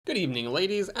Good evening,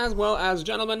 ladies, as well as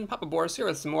gentlemen. Papa Boris here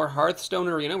with some more Hearthstone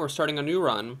Arena. We're starting a new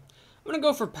run. I'm gonna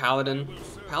go for Paladin.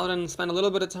 Paladin spent a little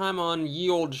bit of time on ye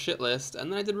old shit list,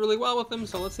 and then I did really well with him,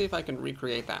 so let's see if I can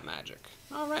recreate that magic.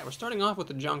 Alright, we're starting off with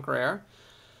the junk rare.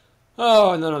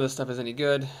 Oh, none of this stuff is any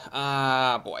good.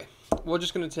 Boy. We're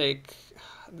just gonna take...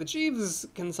 The Jeeves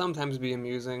can sometimes be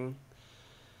amusing.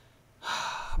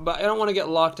 But I don't want to get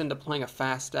locked into playing a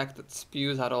fast deck that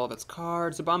spews out all of its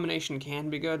cards. Abomination can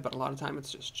be good, but a lot of time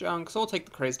it's just junk. So we'll take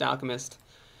the Crazed Alchemist.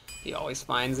 He always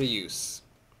finds a use.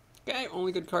 Okay,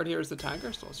 only good card here is the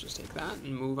Tiger, so let's just take that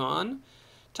and move on.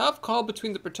 Tough call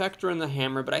between the Protector and the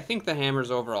Hammer, but I think the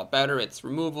Hammer's overall better. It's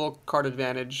removal, card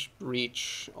advantage,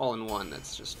 reach, all in one.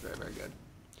 It's just very, very good.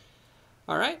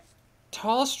 Alright.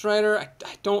 Tall Strider, I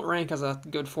don't rank as a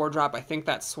good 4-drop. I think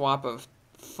that swap of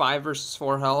 5 versus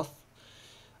 4 health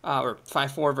or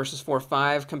 5-4 versus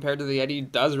 4-5 compared to the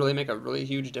Yeti does really make a really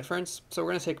huge difference. So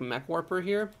we're going to take Mech Warper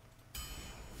here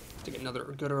to get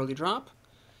another good early drop.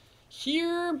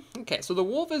 Here, okay, so the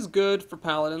Wolf is good for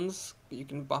Paladins. You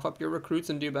can buff up your recruits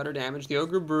and do better damage. The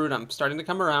Ogre Brood, I'm starting to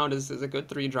come around, is a good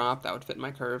 3-drop. That would fit my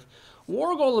curve.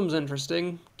 War Golem's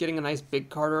interesting, getting a nice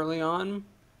big card early on.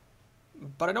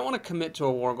 But I don't want to commit to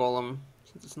a War Golem,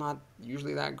 since it's not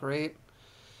usually that great.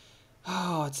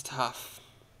 Oh, it's tough.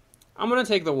 I'm going to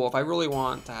take the Wolf. I really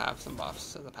want to have some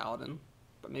buffs as a Paladin,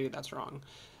 but maybe that's wrong.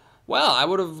 Well, I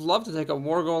would have loved to take a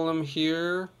War Golem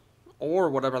here,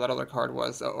 or whatever that other card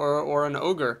was, or an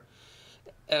Ogre,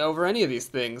 over any of these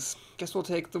things. Guess we'll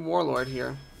take the Warlord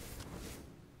here.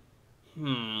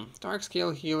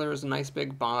 Darkscale Healer is a nice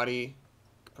big body,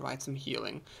 provide some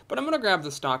healing. But I'm going to grab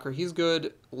the Stalker. He's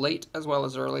good late as well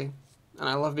as early. And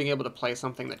I love being able to play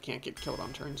something that can't get killed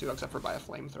on turn 2, except for by a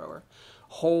flamethrower.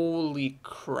 Holy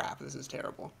crap, this is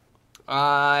terrible.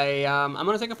 I'm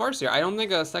going to take a Farseer. I don't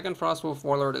think a second Frostwolf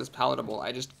Warlord is palatable.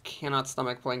 I just cannot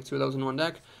stomach playing 2 of those in one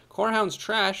deck. Corehound's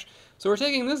trash, so we're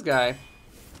taking this guy.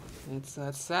 It's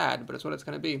sad, but it's what it's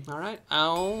going to be. Alright,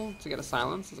 Owl to get a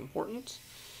silence is important.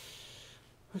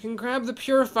 We can grab the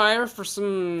Purifier for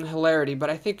some hilarity, but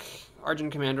I think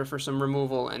Argent Commander for some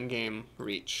removal and game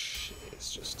reach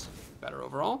is just better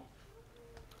overall.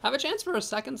 Have a chance for a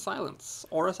second Silence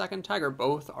or a second Tiger.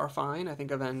 Both are fine. I think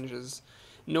Avenge is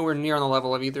nowhere near on the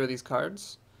level of either of these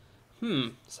cards.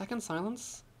 Second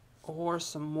Silence or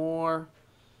some more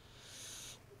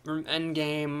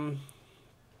endgame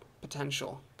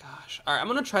potential. Gosh. Alright, I'm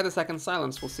going to try the second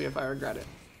Silence. We'll see if I regret it.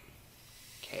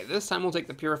 Okay, this time we'll take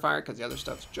the Purifier because the other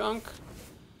stuff's junk.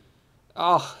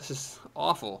 Oh, this is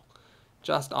awful.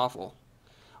 Just awful.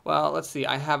 Well, let's see.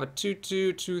 I have a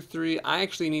 2-2, 2-3. I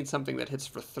actually need something that hits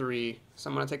for 3. So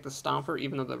I'm going to take the Stomper,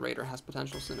 even though the Raider has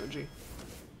potential synergy.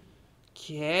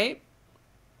 Okay.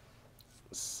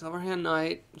 Silverhand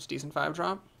Knight. It's decent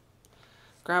 5-drop.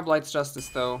 Grab Light's Justice,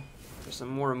 though, for some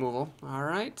more removal.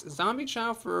 Alright. Zombie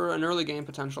Chow for an early game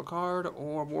potential card,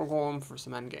 or War Golem for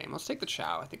some end game. Let's take the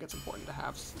Chow. I think it's important to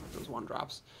have those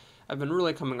 1-drops. I've been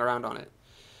really coming around on it.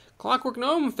 Clockwork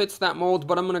Gnome fits that mold,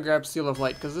 but I'm going to grab Seal of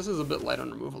Light, because this is a bit light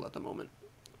on removal at the moment.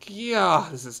 Yeah,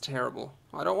 this is terrible.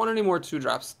 I don't want any more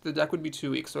 2-drops. The deck would be too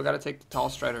weak, so I got to take the Tall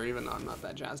Strider, even though I'm not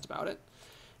that jazzed about it.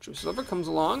 True Silver comes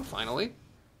along, finally.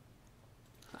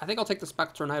 I think I'll take the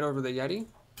Spectre Knight over the Yeti,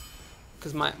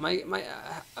 because my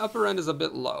upper end is a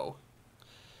bit low.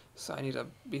 So I need to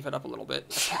beef it up a little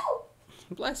bit.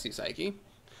 Bless you, Psyche.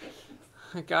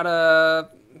 I gotta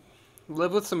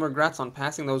live with some regrets on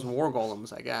passing those War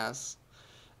Golems, I guess.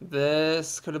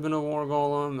 This could have been a War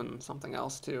Golem and something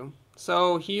else too.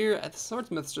 So here, the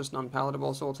Swordsmith's just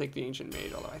unpalatable, so we'll take the Ancient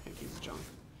Mage, although I think he's junk.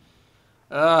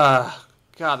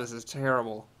 God, this is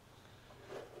terrible.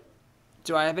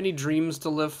 Do I have any dreams to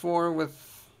live for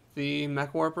with the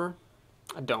Mech Warper?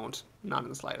 I don't. Not in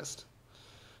the slightest.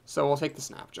 So we'll take the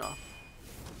Snapjaw.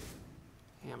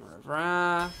 Hammer of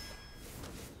Wrath.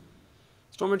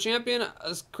 Stormer Champion,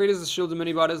 as great as the Shield of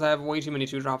Minibot is, I have way too many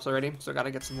 2-drops already, so I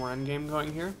gotta get some more endgame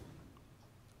going here.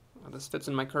 This fits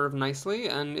in my curve nicely,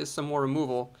 and is some more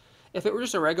removal. If it were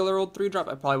just a regular old 3-drop,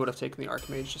 I probably would have taken the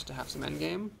Archmage just to have some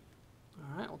endgame.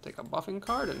 Alright, we'll take a buffing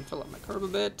card and fill up my curve a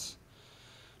bit.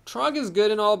 Trog is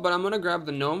good and all, but I'm gonna grab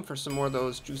the Gnome for some more of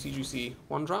those juicy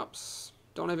 1-drops.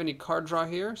 Don't have any card draw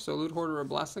here, so Loot Hoarder or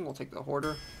Blessing, we'll take the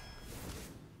Hoarder.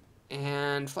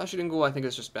 And Flesh Eating Ghoul I think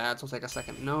is just bad, so we'll take a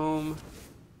second Gnome.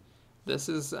 This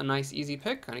is a nice easy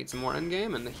pick. I need some more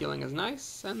endgame, and the healing is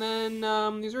nice. And then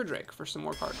use Drake for some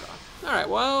more card draw. Alright,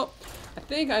 well, I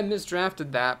think I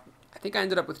misdrafted that. I think I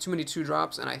ended up with too many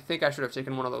 2-drops, and I think I should have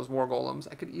taken one of those War Golems.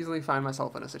 I could easily find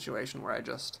myself in a situation where I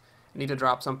just need to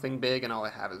drop something big, and all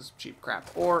I have is cheap crap.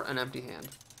 Or an empty hand.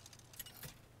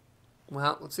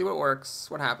 Well, let's see what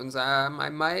works, what happens. I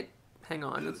might hang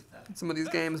on in some of these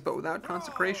games, but without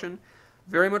Consecration,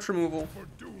 very much removal,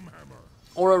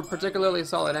 or a particularly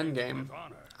solid endgame,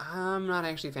 I'm not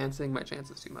actually fancying my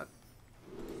chances too much.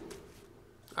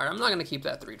 Alright, I'm not going to keep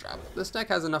that 3-drop. This deck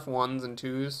has enough 1s and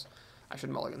 2s. I should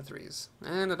mulligan 3s.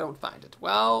 And I don't find it.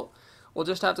 Well, we'll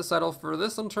just have to settle for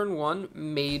this on turn 1.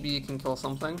 Maybe you can kill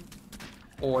something.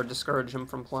 Or discourage him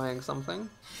from playing something.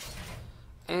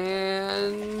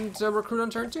 And a recruit on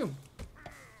turn 2.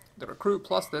 The recruit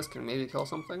plus this can maybe kill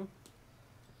something.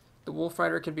 The Wolf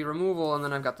Rider could be removal, and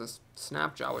then I've got this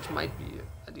Snapjaw, which might be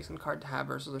a decent card to have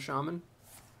versus a Shaman.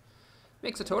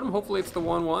 Makes a totem. Hopefully it's the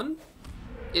 1/1.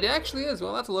 It actually is.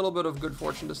 Well, that's a little bit of good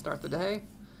fortune to start the day.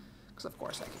 Because, of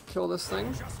course, I can kill this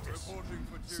thing.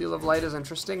 Seal of Light is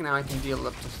interesting. Now I can deal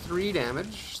up to 3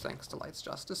 damage, thanks to Light's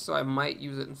Justice. So I might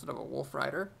use it instead of a Wolf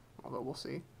Rider, although we'll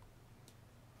see.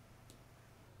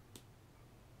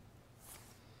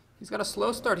 He's got a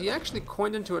slow start. He actually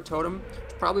coined into a totem,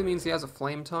 which probably means he has a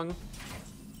Flame Tongue.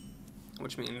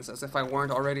 Which means, as if I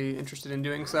weren't already interested in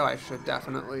doing so, I should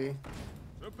definitely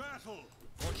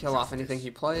kill off anything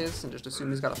he plays and just assume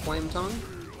he's got a Flame Tongue.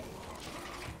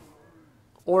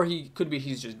 Or he could be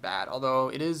he's just bad, although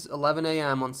it is 11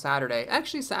 a.m. on Saturday.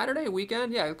 Actually, Saturday,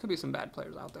 weekend, yeah, it could be some bad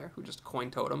players out there who just coin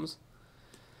totems.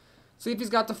 See if he's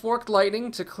got the Forked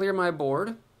Lightning to clear my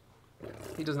board.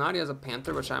 He does not. He has a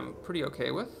Panther, which I'm pretty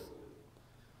okay with.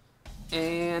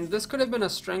 And this could have been a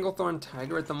Stranglethorn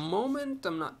Tiger. At the moment,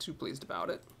 I'm not too pleased about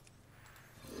it.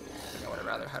 I think I would have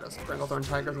rather had a Stranglethorn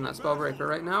Tiger than that Spellbreaker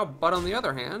right now. But on the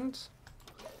other hand,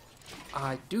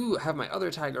 I do have my other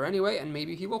Tiger anyway, and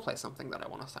maybe he will play something that I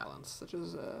want to silence, such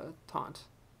as a Taunt.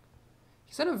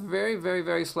 He's had a very, very,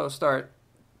 very slow start.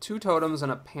 2 totems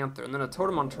and a Panther, and then a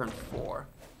totem on turn 4.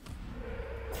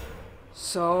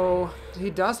 So, he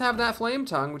does have that Flame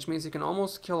Tongue, which means he can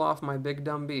almost kill off my big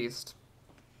dumb beast.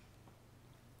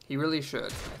 He really should,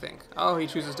 I think. Oh, he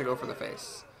chooses to go for the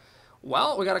face.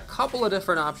 Well, we got a couple of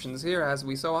different options here, as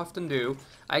we so often do.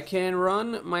 I can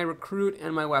run my Recruit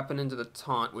and my weapon into the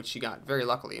Taunt, which he got very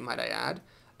luckily, might I add.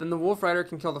 Then the Wolf Rider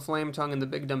can kill the Flame Tongue, and the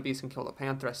Big Dumb Beast can kill the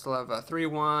Panther. I still have a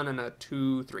 3/1 and a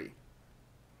 2/3.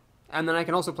 And then I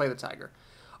can also play the Tiger.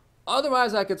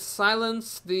 Otherwise, I could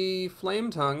silence the Flame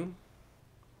Tongue,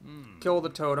 kill the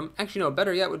Totem. Actually, no,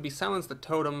 better yet would be silence the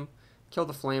Totem, kill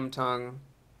the Flame Tongue,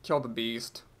 kill the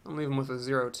Beast. I'll leave him with a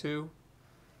 0/2.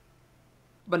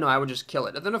 But no, I would just kill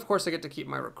it. And then, of course, I get to keep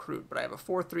my Recruit, but I have a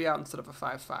 4/3 out instead of a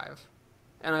 5/5.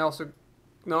 And I also...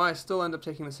 No, I still end up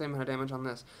taking the same amount of damage on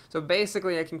this. So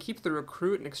basically, I can keep the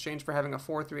Recruit in exchange for having a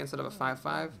 4/3 instead of a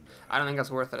 5/5. I don't think that's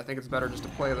worth it. I think it's better just to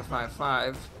play the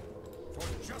 5/5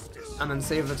 and then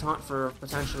save the Taunt for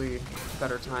potentially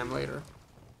better time later.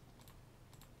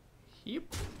 Yep.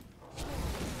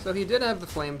 So he did have the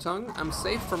Flame Tongue. I'm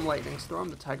safe from Lightning Storm.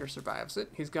 The Tiger survives it.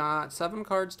 He's got 7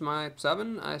 cards to my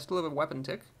 7. I still have a Weapon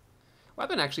tick.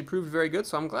 Weapon actually proved very good,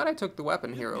 so I'm glad I took the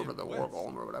Weapon here over the War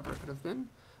Golem or whatever it could have been.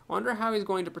 Wonder how he's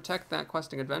going to protect that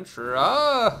questing adventurer.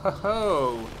 Oh, ho,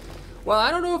 ho. Well,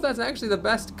 I don't know if that's actually the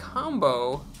best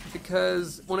combo,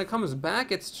 because when it comes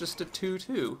back, it's just a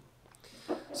 2/2.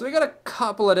 So we got a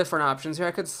couple of different options here.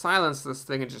 I could silence this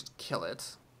thing and just kill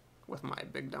it with my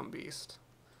big dumb beast.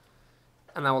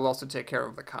 And that will also take care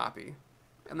of the copy.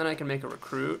 And then I can make a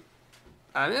Recruit.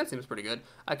 I mean, that seems pretty good.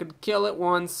 I could kill it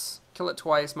once, kill it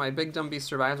twice, my big dumb beast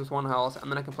survives with 1 health, and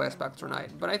then I can play a Spectre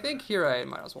Knight. But I think here I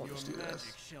might as well just do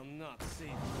this.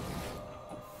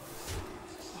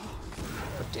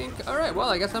 Alright, well,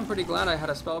 I guess I'm pretty glad I had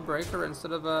a Spellbreaker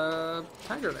instead of a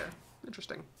Tiger there.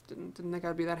 Interesting. Didn't think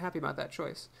I'd be that happy about that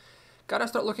choice. Gotta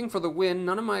start looking for the win.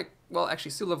 None of my... Well,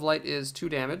 actually, Seal of Light is 2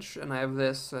 damage, and I have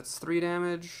this. That's 3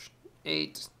 damage,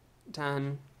 8,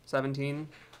 10, 17,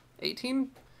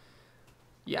 18?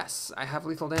 Yes, I have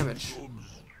lethal damage.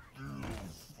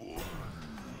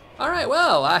 Alright,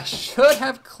 well, I should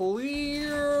have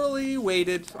clearly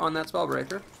waited on that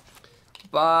Spellbreaker.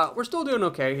 But we're still doing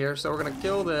okay here, so we're going to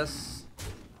kill this.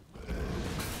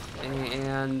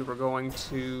 And we're going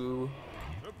to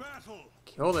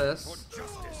kill this.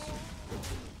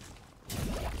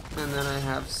 And then I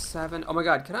have 7. Oh my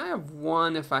god, could I have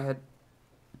 1 if I had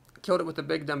killed it with the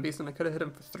big dumb beast, and I could have hit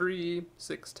him for 3,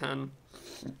 6, 10,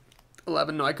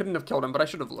 11. No, I couldn't have killed him, but I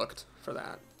should have looked for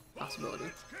that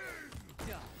possibility.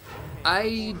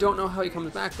 I don't know how he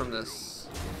comes back from this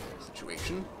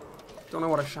situation. Don't know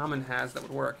what a Shaman has that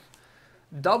would work.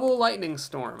 Double Lightning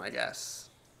Storm, I guess,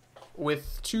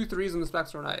 with 2 3s in the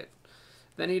Spectre Knight.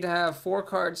 Then he'd have 4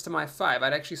 cards to my 5.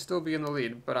 I'd actually still be in the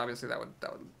lead, but obviously that would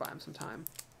buy him some time.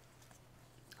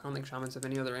 I don't think Shamans have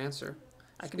any other answer.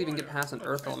 I could even get past an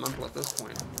Earth Elemental at this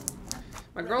point.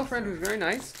 My girlfriend, who's very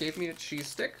nice, gave me a cheese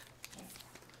stick.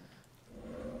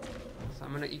 So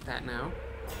I'm gonna eat that now.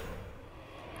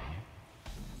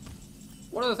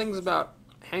 One of the things about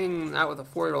hanging out with a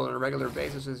 4-year-old on a regular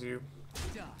basis is you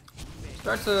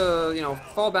start to, you know,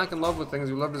 fall back in love with things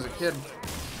you loved as a kid.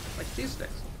 Like cheese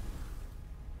sticks.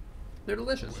 They're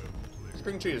delicious.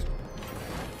 String cheese.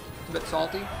 It's a bit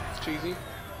salty, it's cheesy.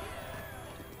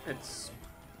 It's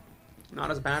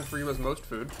not as bad for you as most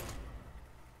food.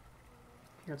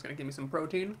 It's gonna give me some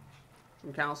protein,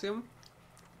 some calcium,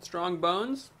 strong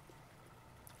bones.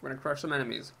 We're gonna crush some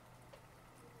enemies.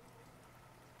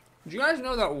 Did you guys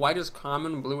know that white is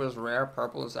common, blue is rare,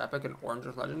 purple is epic, and orange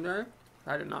is legendary?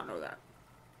 I did not know that.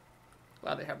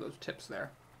 Glad they have those tips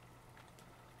there.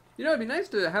 You know, it'd be nice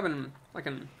to have an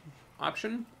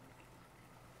option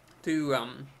to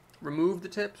remove the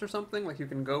tips or something. Like you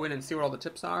can go in and see what all the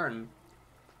tips are and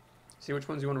see which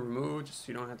ones you want to remove, just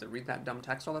so you don't have to read that dumb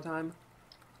text all the time.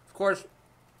 Of course,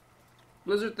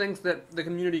 Blizzard thinks that the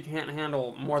community can't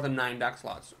handle more than 9 deck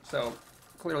slots, so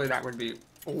clearly that would be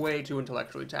way too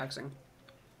intellectually taxing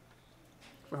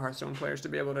for Hearthstone players to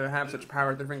be able to have such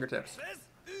power at their fingertips.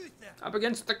 Up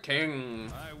against the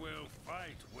king. I will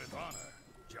fight with honor.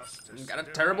 Justice. Got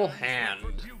a terrible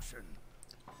hand.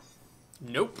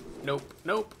 Nope, nope,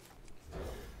 nope.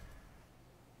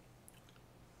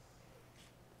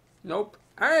 Nope.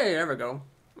 Hey, there we go.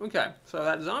 Okay, so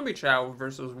that zombie chow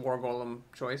versus war golem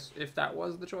choice, if that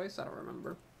was the choice, I don't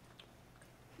remember.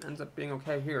 Ends up being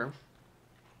okay here.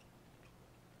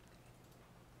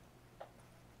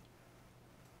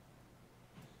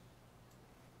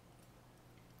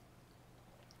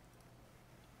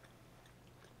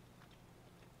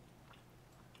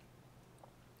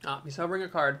 Ah, he's hovering a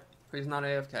card, but he's not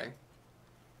AFK.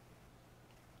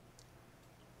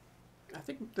 I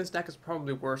think this deck is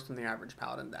probably worse than the average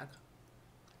Paladin deck.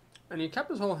 And he kept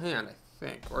his whole hand, I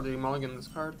think. Or did he mulligan this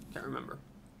card? Can't remember.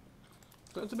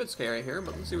 So it's a bit scary here,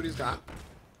 but let's see what he's got.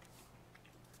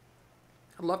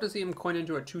 I'd love to see him coin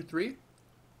into a 2-3.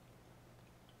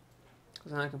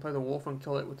 Because then I can play the wolf and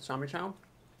kill it with the zombie chow.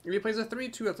 If he plays a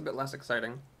 3-2, that's a bit less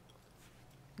exciting.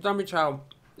 Zombie chow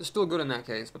is still good in that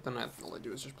case, but then all I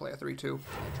do is just play a 3-2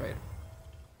 and trade.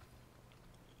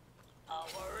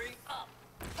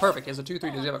 Perfect, he has a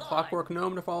 2-3. Does he have a clockwork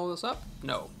gnome to follow this up?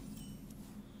 No.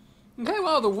 Okay,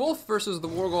 well, the wolf versus the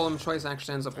war golem choice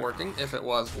actually ends up working. If it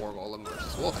was war golem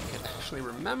versus wolf, I can't actually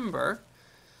remember.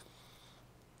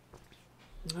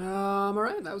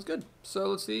 Alright, that was good. So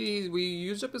let's see, we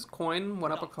used up his coin,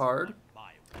 went up a card.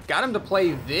 Got him to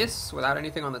play this without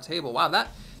anything on the table. Wow,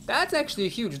 that's actually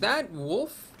huge. That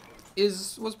wolf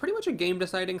was pretty much a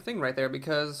game-deciding thing right there,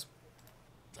 because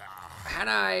had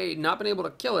I not been able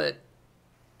to kill it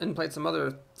and played some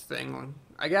other thing,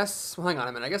 I guess, well, hang on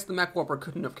a minute, I guess the Mech Warper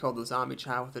couldn't have killed the zombie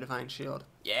chow with the Divine Shield.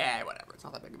 Yeah, whatever, it's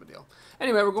not that big of a deal.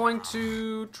 Anyway, we're going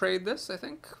to trade this, I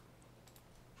think.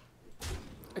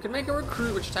 I could make a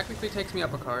recruit, which technically takes me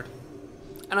up a card.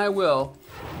 And I will,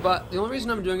 but the only reason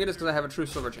I'm doing it is because I have a true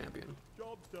silver champion.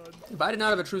 If I did not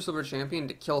have a true silver champion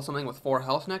to kill something with 4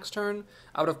 health next turn,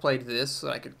 I would have played this so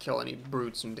that I could kill any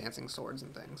brutes and dancing swords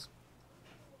and things.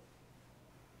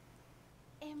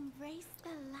 Embrace the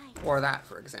light. Or that,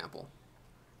 for example.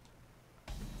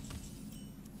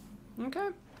 Okay.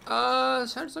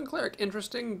 Hearthstone Cleric,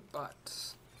 interesting,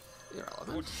 but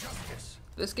irrelevant.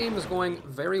 This game is going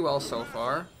very well so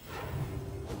far.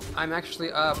 I'm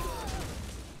actually up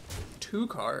 2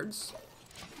 cards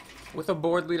with a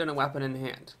board lead and a weapon in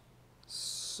hand.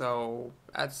 So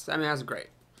that's great.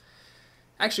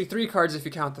 Actually 3 cards if you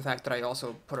count the fact that I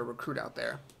also put a recruit out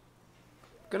there.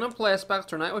 Gonna play a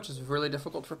Spectre Knight, which is really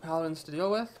difficult for Paladins to deal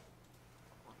with.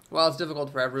 Well, it's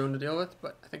difficult for everyone to deal with,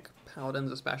 but I think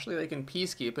Paladins especially, they can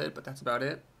peacekeep it, but that's about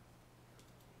it.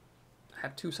 I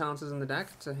have 2 silences in the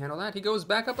deck to handle that. He goes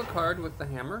back up a card with the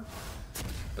hammer,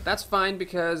 but that's fine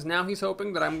because now he's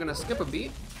hoping that I'm gonna skip a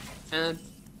beat, and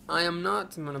I am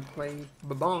not. I'm gonna play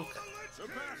Babonk.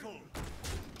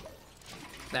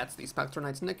 That's the Spectre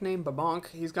Knight's nickname, Babonk.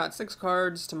 He's got 6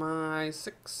 cards to my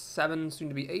 6, 7, soon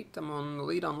to be 8. I'm on the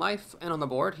lead on life and on the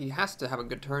board. He has to have a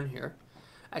good turn here.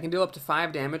 I can deal up to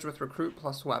 5 damage with recruit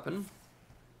plus weapon.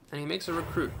 And he makes a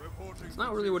recruit. It's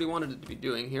not really what he wanted it to be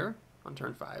doing here on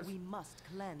turn 5.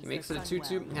 He makes it a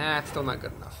 2-2. Nah, it's still not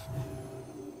good enough.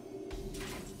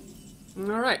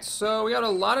 Alright, so we got a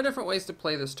lot of different ways to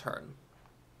play this turn.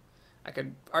 I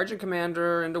could Argent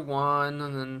Commander into 1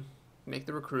 and then make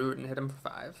the recruit and hit him for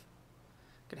 5.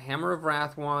 Could Hammer of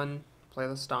Wrath 1, play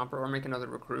the Stomper, or make another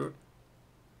recruit.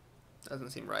 Doesn't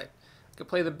seem right. I could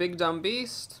play the Big Dumb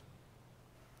Beast.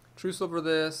 True Silver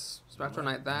this, Spectre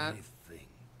Knight that.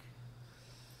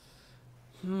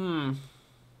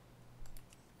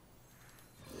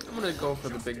 I'm gonna go for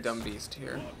the Big Dumb Beast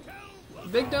here.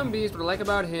 Big Dumb Beast, what I like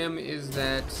about him is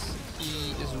that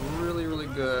he is really, really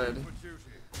good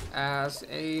as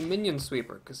a minion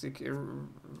sweeper, because he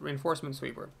reinforcement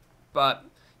sweeper. But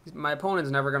my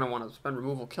opponent's never gonna want to spend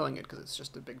removal killing it because it's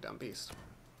just a Big Dumb Beast.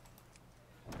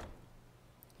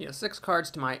 He has 6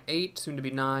 cards to my 8, soon to be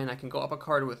 9. I can go up a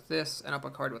card with this and up a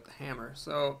card with the hammer,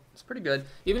 so it's pretty good.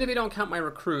 Even if you don't count my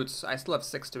recruits, I still have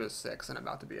 6 to his 6 and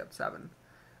about to be up 7.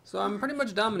 So I'm pretty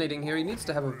much dominating here. He needs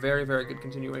to have a very, very good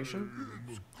continuation.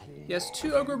 He has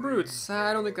 2 Ogre Brutes.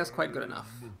 I don't think that's quite good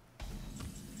enough.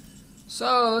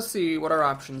 So let's see what our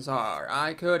options are.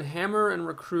 I could hammer and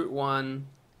recruit one,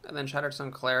 and then Shattered Sun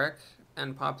Cleric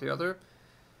and pop the other.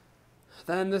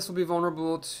 Then this will be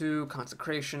vulnerable to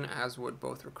Consecration, as would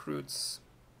both recruits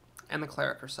and the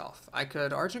Cleric herself. I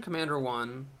could Argent Commander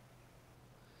one,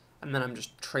 and then I'm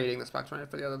just trading the Spectre Knight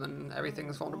for the other, then everything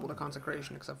is vulnerable to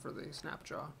Consecration except for the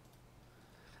Snapjaw.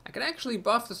 I could actually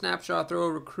buff the Snapjaw, throw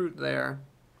a recruit there,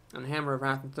 and Hammer of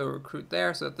Wrath and throw a recruit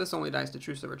there, so that this only dies to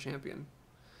True Silver Champion.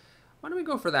 Why don't we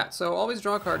go for that? So always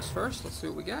draw cards first. Let's see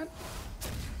what we get.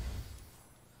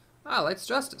 Ah, Light's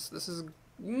Justice. This is...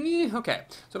 okay.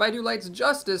 So if I do Light's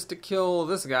Justice to kill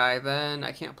this guy, then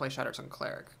I can't play Shattered Sun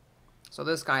Cleric. So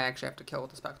this guy I actually have to kill with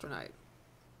the Spectre Knight.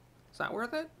 Is that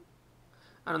worth it?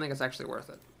 I don't think it's actually worth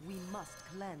it. We must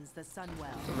cleanse the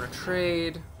Sunwell. So I'm going to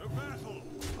trade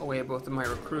away both of my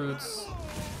recruits.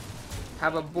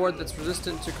 Have a board that's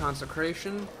resistant to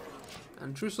Consecration.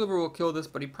 And True Silver will kill this,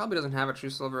 but he probably doesn't have a True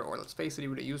Silver, or let's face it, he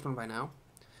would have used one by now.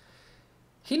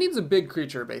 He needs a big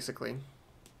creature, basically.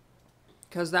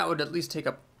 Because that would at least take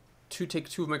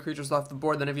 2 of my creatures off the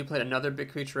board. Then if you played another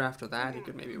big creature after that, he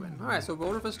could maybe win. Alright, so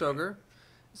Boulder Fist Ogre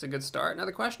is a good start. Now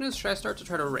the question is, should I start to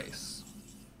try to race?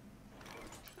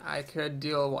 I could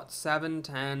deal, what, 7,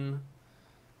 10,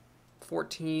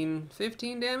 14,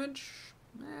 15 damage?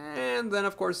 And then,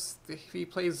 of course, if he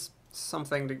plays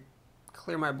something to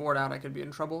clear my board out, I could be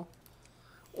in trouble.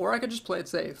 Or I could just play it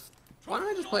safe. Why don't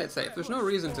I just play it safe? There's no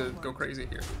reason to go crazy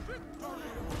here.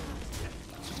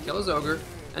 Just kill his Ogre,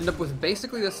 end up with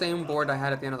basically the same board I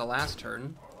had at the end of the last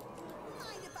turn.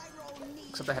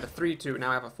 Except I had a 3-2,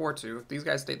 now I have a 4-2. These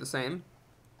guys stayed the same.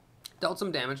 Dealt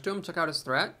some damage to him, took out his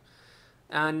threat.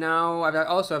 And now I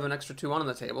also have an extra 2-1 on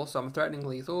the table, so I'm threatening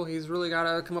lethal. He's really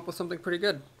got to come up with something pretty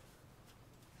good.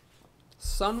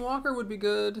 Sunwalker would be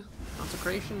good.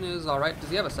 Consecration is alright. Does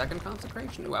he have a second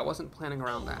Consecration? Ooh, I wasn't planning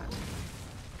around that.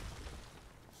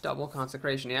 Double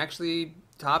Consecration. He actually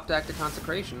top-decked a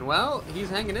Consecration. Well, he's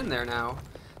hanging in there now.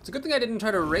 It's a good thing I didn't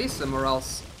try to race him, or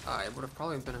else I would have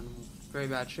probably been in very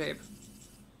bad shape.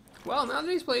 Well, now that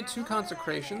he's played 2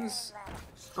 Consecrations,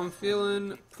 I'm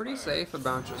feeling pretty safe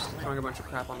about just throwing a bunch of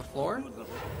crap on the floor.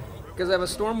 Because I have a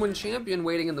Stormwind Champion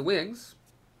waiting in the wings,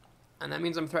 and that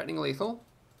means I'm threatening lethal.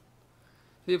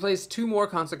 If he plays 2 more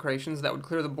Consecrations, that would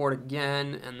clear the board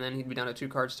again, and then he'd be down to 2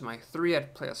 cards to my 3.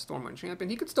 I'd play a Stormwind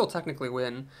Champion. He could still technically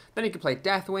win. Then he could play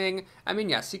Deathwing. I mean,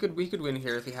 yes, we could win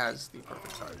here if he has the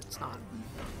perfect card. It's not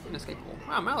inescapable.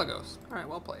 Wow, Malagos. Alright,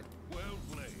 well played.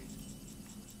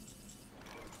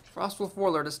 Frostwolf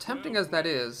Warlord, as tempting as that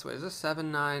is... Wait, is this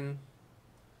 7-9?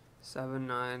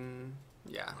 7-9...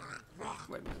 Yeah.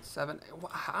 Wait a minute, 7...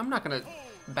 I'm not gonna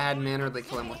bad-manneredly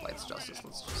kill him with Light's Justice.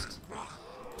 Let's just...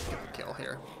 kill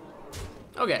here.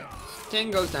 Okay, King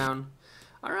goes down.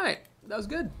 Alright, that was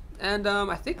good. And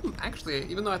I think, actually,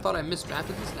 even though I thought I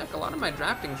misdrafted this deck, a lot of my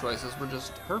drafting choices were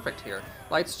just perfect here.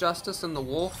 Light's Justice and the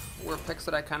Wolf were picks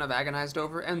that I kind of agonized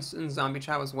over, and Zombie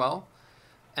Chow as well.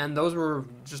 And those were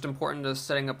just important to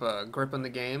setting up a grip in the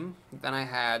game. Then I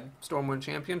had Stormwind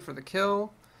Champion for the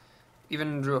kill.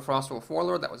 Even drew a Frostwolf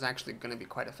Warlord that was actually going to be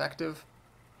quite effective.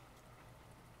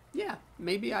 Yeah,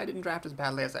 maybe I didn't draft as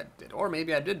badly as I did. Or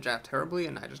maybe I did draft terribly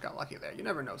and I just got lucky there. You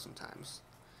never know sometimes.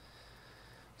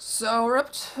 So we're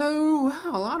up to,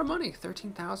 wow, a lot of money.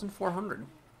 13,400.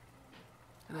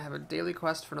 And I have a daily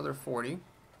quest for another 40.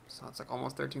 So it's like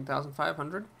almost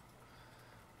 13,500.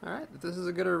 Alright, if this is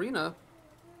a good arena,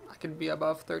 I could be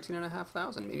above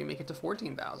 13,500. Maybe make it to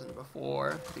 14,000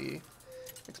 before the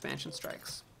expansion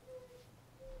strikes.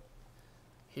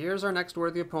 Here's our next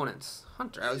worthy opponents.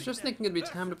 Hunter. I was just thinking it'd be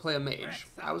time to play a mage.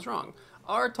 I was wrong.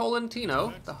 Our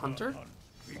Tolentino, the Hunter.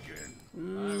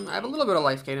 I have a little bit of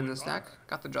life gain in this deck.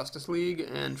 Got the Justice League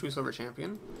and True Silver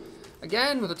Champion.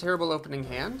 Again, with a terrible opening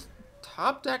hand.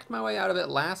 Top-decked my way out of it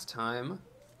last time.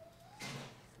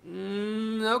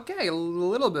 Okay, a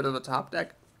little bit of a top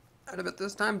deck out of it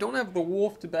this time. Don't have the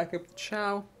Wolf to back up the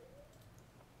Chow.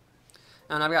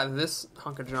 And I've got this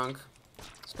hunk of junk.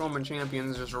 Stormwind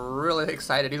Champion's just really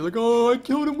excited. He's like, oh, I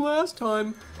killed him last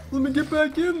time. Let me get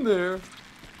back in there.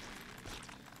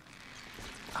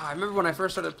 I remember when I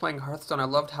first started playing Hearthstone, I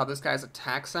loved how this guy's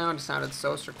attack sound sounded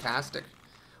so sarcastic.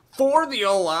 For the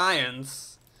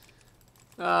Alliance!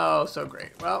 Oh, so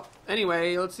great. Well,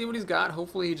 anyway, let's see what he's got.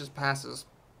 Hopefully he just passes.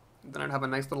 Then I'd have a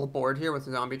nice little board here with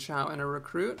a zombie chow and a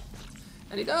recruit.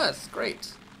 And he does.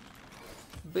 Great.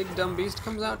 Big dumb beast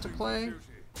comes out to play.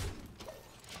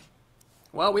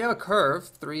 Well, we have a curve.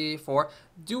 3, 4.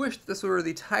 Do wish this were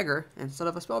the tiger instead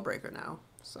of a spellbreaker now.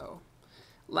 So,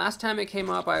 last time it came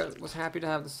up, I was happy to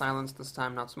have the silence. This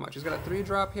time, not so much. He's got a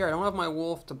 3-drop here. I don't have my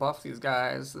wolf to buff these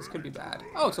guys. This could be bad.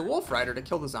 Oh, it's a wolf rider to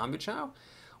kill the zombie chow?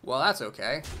 Well, that's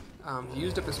okay. He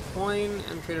used up his coin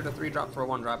and traded a 3-drop for a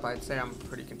 1-drop. I'd say I'm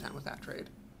pretty content with that trade.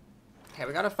 Okay,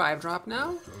 we got a 5-drop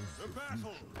now.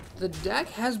 The deck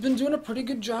has been doing a pretty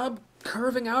good job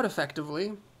curving out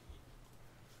effectively.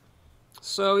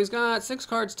 So he's got 6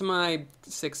 cards to my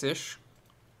 6-ish.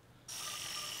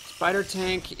 Spider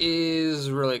Tank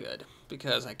is really good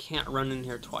because I can't run in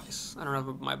here twice. I don't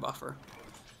have my buffer.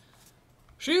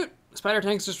 Shoot! Spider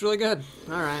Tank's just really good.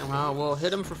 Alright, well, we'll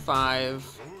hit him for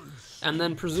 5. And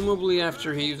then presumably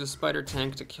after he uses Spider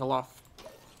Tank to kill off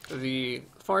the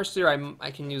Farseer,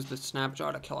 I can use the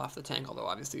Snapjaw to kill off the tank, although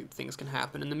obviously things can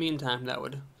happen. In the meantime, that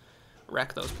would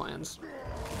wreck those plans.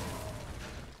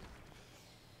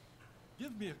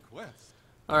 Give me a quest.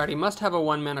 Alright, he must have a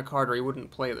 1-mana card or he wouldn't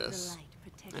play this.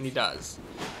 And he does.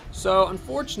 So,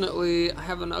 unfortunately, I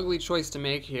have an ugly choice to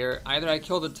make here. Either I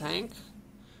kill the tank,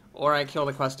 or I kill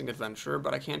the questing adventurer,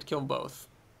 but I can't kill both.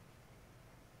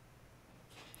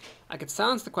 I could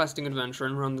silence the questing adventurer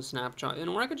and run the Snapjaw in,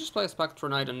 or I could just play a Spectral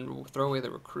Knight and throw away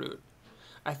the recruit.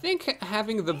 I think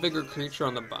having the bigger creature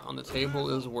on the table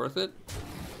is worth it.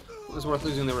 It was worth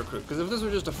losing the recruit, because if this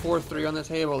were just a 4-3 on the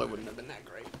table, it wouldn't have been that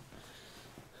great.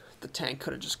 The tank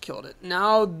could have just killed it.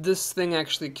 Now this thing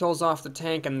actually kills off the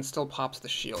tank and still pops the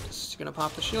shield. Is he gonna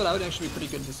pop the shield? I would actually be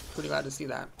pretty glad to see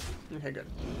that. Okay, good.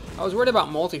 I was worried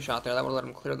about multi-shot there. That would let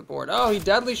him clear the board. Oh, he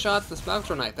deadly shots the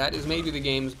Spectral Knight. That is maybe the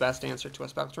game's best answer to a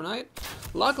Spectral Knight.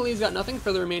 Luckily, he's got nothing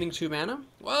for the remaining 2 mana.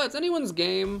 Well, it's anyone's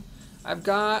game. I've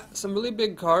got some really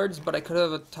big cards, but I could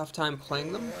have a tough time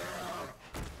playing them.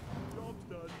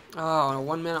 Oh,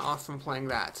 1 mana off from playing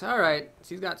that. Alright,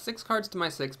 so he's got 6 cards to my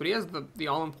 6, but he has the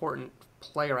all-important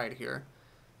play right here.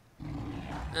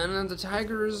 And then the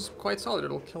tiger is quite solid.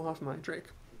 It'll kill off my Drake.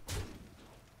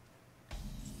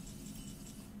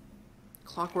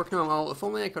 Clockwork Gnome. Well, if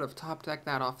only I could have top-decked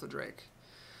that off the Drake.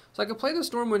 So I could play the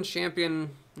Stormwind Champion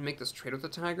and make this trade with the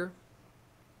tiger.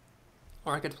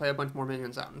 Or I could play a bunch more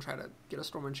minions out and try to get a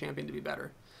Stormwind Champion to be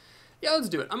better. Yeah, let's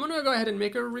do it. I'm going to go ahead and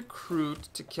make a recruit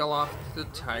to kill off the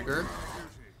tiger.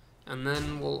 And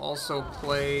then we'll also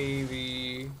play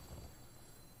the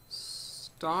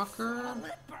Stalker,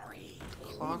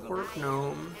 Clockwork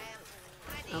Gnome,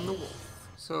 and the Wolf.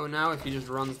 So now if he just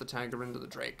runs the tiger into the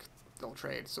Drake, they'll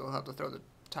trade. So he'll have to throw the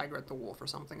tiger at the Wolf or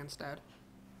something instead.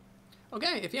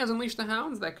 Okay, if he has Unleash the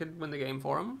Hounds, that could win the game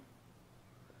for him.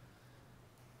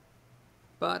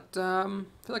 But I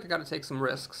feel like I got to take some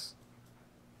risks.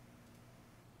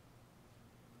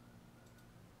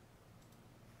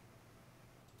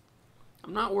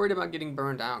 I'm not worried about getting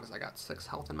burned out because I got 6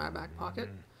 health in my back pocket.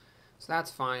 So that's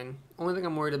fine. Only thing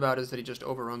I'm worried about is that he just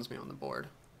overruns me on the board.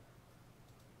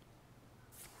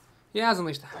 He has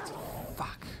Unleashed the Hounds.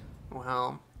 Fuck.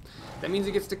 Well, that means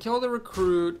he gets to kill the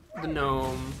recruit, the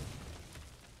gnome,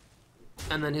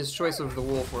 and then his choice of the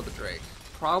wolf or the drake.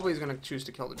 Probably he's going to choose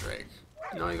to kill the drake.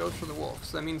 No, he goes for the wolf.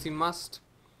 So that means he must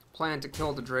plan to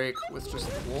kill the drake with just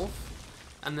the wolf,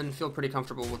 and then feel pretty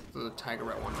comfortable with the tiger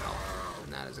at 1 health.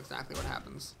 And that is exactly what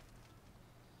happens.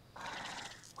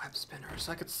 Web spinner.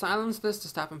 So I could silence this to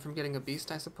stop him from getting a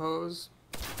beast, I suppose.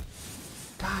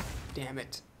 God damn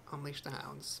it. Unleash the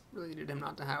Hounds. Really needed him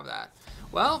not to have that.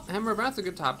 Well, Hammer of Wrath's a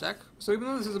good top deck. So even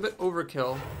though this is a bit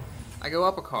overkill, I go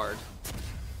up a card,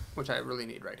 which I really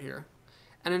need right here.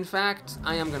 And in fact,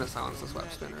 I am going to silence this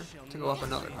web spinner to go up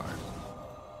another card.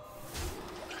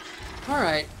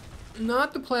 Alright.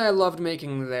 Not the play I loved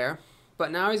making there. But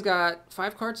now he's got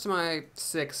 5 cards to my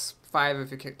 6, 5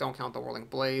 if you don't count the Whirling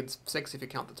Blades, 6 if you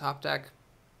count the top deck.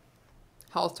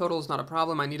 Health total is not a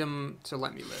problem. I need him to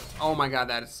let me live. Oh my god,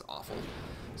 that is awful.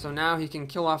 So now he can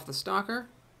kill off the Stalker,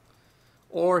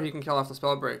 or he can kill off the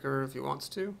Spellbreaker if he wants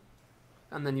to,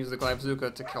 and then use the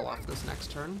Glypzuka to kill off this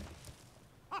next turn.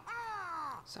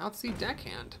 Southsea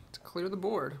Deckhand to clear the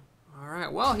board.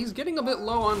 Alright, well, he's getting a bit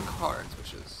low on cards,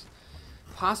 which is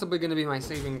possibly going to be my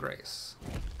saving grace.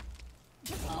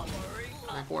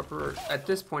 Black Warper at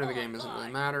this point of the game doesn't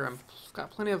really matter. I've got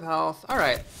plenty of health.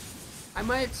 Alright. I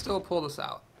might still pull this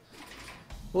out.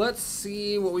 Let's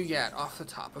see what we get off the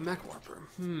top. A Mech Warper.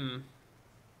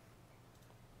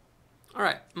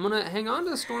 Alright, I'm gonna hang on to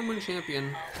the Stormwind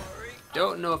Champion.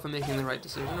 Don't know if I'm making the right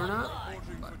decision or not,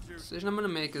 but the decision I'm gonna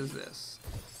make is this.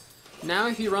 Now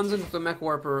if he runs into the Mech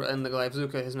Warper and the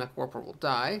Glyvzuka, his Mech Warper will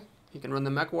die. He can run the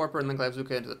Mech Warper and the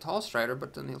Glyvzuka into the Tall Strider,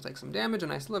 but then he'll take some damage,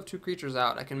 and I still have 2 creatures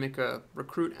out. I can make a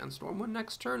Recruit and Stormwind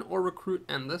next turn, or Recruit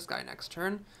and this guy next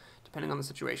turn, depending on the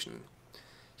situation.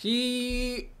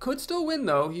 He could still win,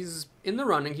 though. He's in the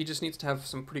running. He just needs to have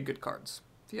some pretty good cards.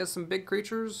 If he has some big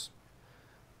creatures,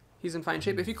 he's in fine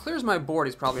shape. If he clears my board,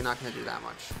 he's probably not going to do that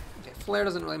much. Okay, Flare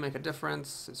doesn't really make a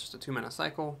difference. It's just a 2-mana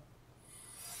cycle.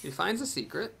 He finds a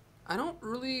secret. I'm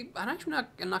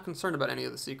not concerned about any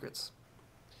of the secrets.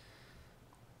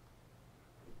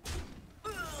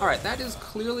 Alright, that is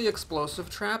clearly Explosive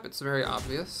Trap. It's very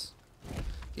obvious.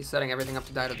 He's setting everything up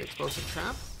to die to the Explosive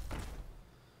Trap.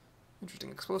 Interesting.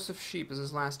 Explosive Sheep is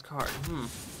his last card.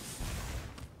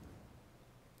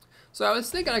 So I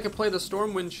was thinking I could play the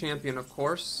Stormwind Champion, of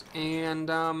course, and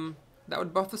that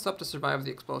would buff us up to survive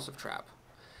the Explosive Trap.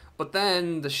 But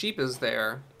then the Sheep is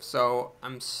there, so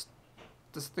this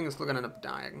thing is still going to end up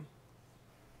dying.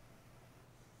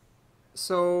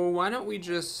 So why don't we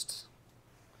just...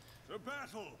 To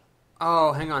battle.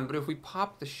 Oh, hang on, but if we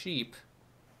pop the Sheep,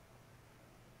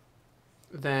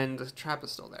 then the trap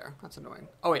is still there. That's annoying.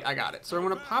 Oh wait, I got it. So I'm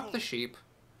going to pop the Sheep.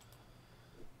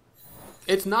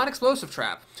 It's not Explosive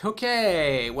Trap.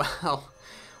 Okay,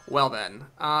 well then.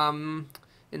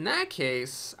 In that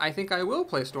case, I think I will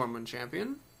play Stormwind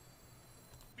Champion,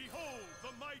 Behold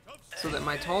the might of so that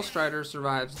my Tall Strider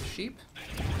survives the Sheep.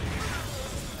 Make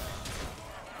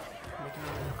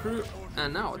another Recruit.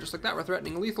 And now, just like that, we're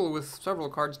threatening lethal with several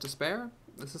cards to spare.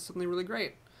 This is suddenly really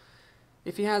great.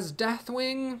 If he has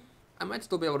Deathwing, I might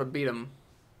still be able to beat him.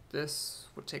 This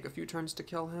would take a few turns to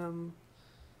kill him.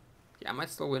 Yeah, I might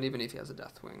still win even if he has a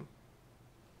Deathwing.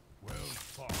 well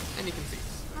fought. And he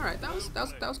concedes. Alright, that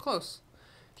was close.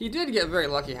 He did get very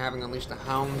lucky having unleashed the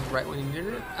Hounds right when he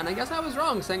needed it, and I guess I was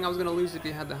wrong saying I was going to lose if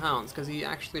he had the Hounds, because he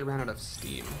actually ran out of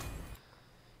steam.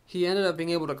 He ended up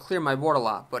being able to clear my board a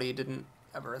lot, but he didn't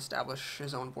ever establish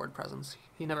his own board presence.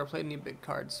 He never played any big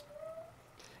cards.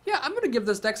 Yeah, I'm going to give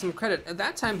this deck some credit. At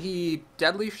that time, he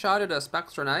deadly shotted a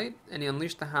Spectre Knight, and he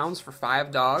unleashed the Hounds for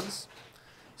 5 dogs.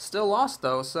 Still lost,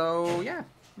 though, so yeah,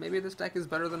 maybe this deck is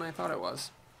better than I thought it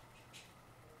was.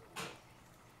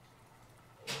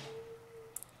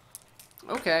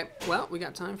 Okay, well, we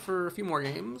got time for a few more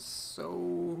games,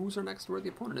 so who's our next worthy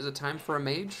opponent? Is it time for a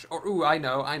mage? Or, ooh, I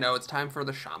know, it's time for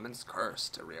the Shaman's Curse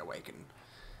to reawaken.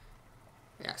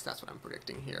 Yes, that's what I'm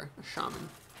predicting here, a Shaman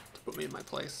to put me in my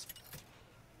place.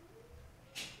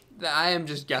 I am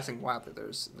just guessing wildly,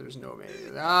 there's no mage.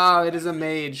 Oh, it is a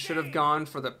mage, should have gone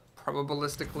for the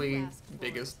probabilistically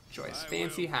biggest choice.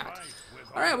 Fancy hat.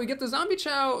 Alright, we get the Zombie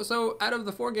Chow. So, out of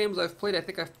the 4 games I've played, I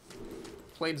think I've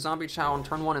played Zombie Chow on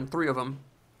turn 1 in 3 of them.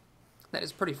 That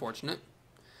is pretty fortunate.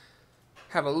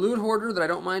 Have a Loot Hoarder that I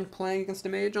don't mind playing against a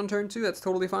mage on turn 2. That's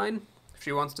totally fine. If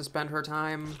she wants to spend her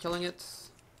time killing it,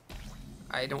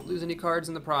 I don't lose any cards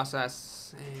in the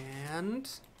process. And...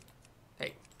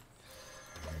 hey.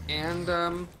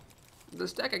 And,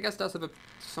 this deck, I guess, does have a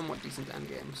somewhat decent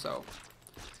endgame, so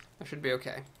I should be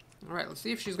okay. Alright, let's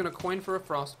see if she's going to coin for a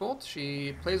Frostbolt.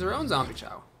 She plays her own Zombie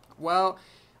Chow. Well,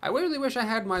 I really wish I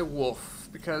had my Wolf,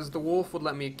 because the Wolf would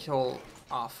let me kill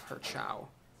off her Chow.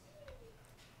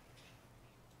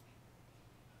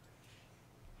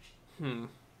 If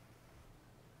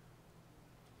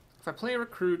I play a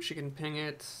Recruit, she can ping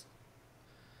it,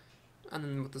 and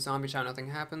then with the Zombie Chow, nothing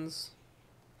happens.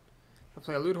 If I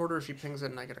play a Loot Hoarder, she pings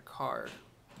it and I get a card.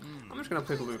 I'm just going to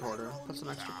play the Loot Hoarder, put some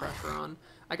extra pressure on.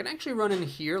 I can actually run in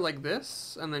here like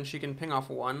this, and then she can ping off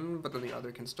one, but then the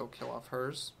other can still kill off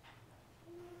hers.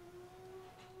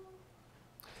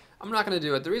 I'm not going to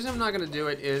do it. The reason I'm not going to do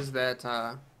it is that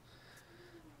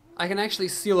I can actually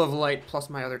Seal of Light plus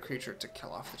my other creature to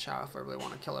kill off the Chow if I really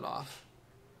want to kill it off.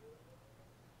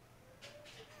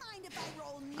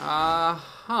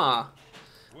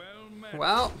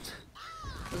 Well,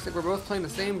 looks like we're both playing the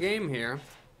same game here.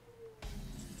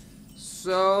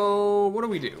 So, what do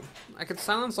we do? I could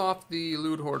silence off the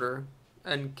Loot Hoarder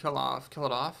and kill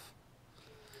it off.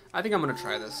 I think I'm going to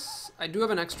try this. I do have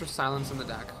an extra silence in the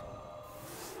deck,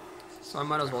 so I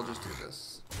might as well just do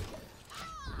this.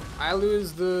 I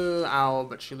lose the Owl,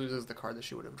 but she loses the card that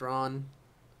she would have drawn.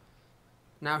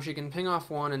 Now she can ping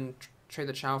off one and trade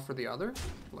the Chow for the other.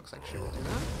 Looks like she will do that.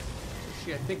 So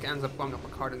she, I think, ends up blowing up a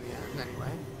card in the end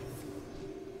anyway.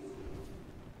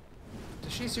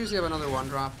 Does she seriously have another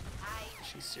 1-drop?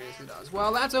 She seriously does.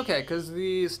 Well, that's okay, because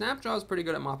the Snapjaw is pretty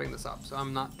good at mopping this up, so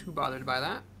I'm not too bothered by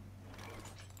that.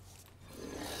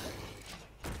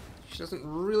 She doesn't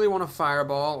really want to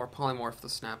Fireball or Polymorph the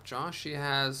Snapjaw. She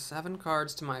has 7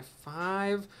 cards to my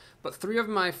 5, but 3 of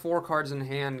my 4 cards in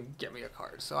hand get me a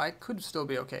card, so I could still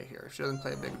be okay here if she doesn't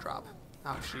play a big drop.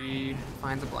 Oh, she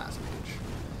finds a Blast Mage.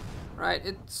 Right,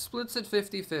 it splits at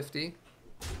 50-50.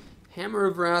 Hammer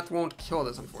of Wrath won't kill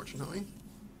this, unfortunately.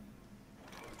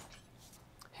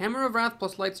 Hammer of Wrath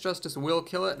plus Light's Justice will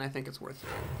kill it, and I think it's worth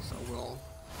it. So we'll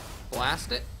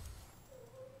blast it.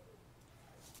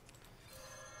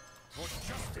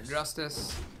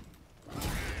 Justice.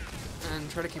 And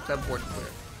try to keep that board clear.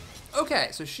 Okay,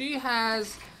 so she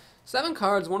has 7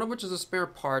 cards, one of which is a spare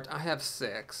part. I have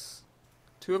 6.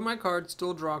 2 of my cards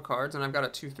still draw cards, and I've got a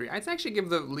 2-3. I'd actually give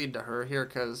the lead to her here,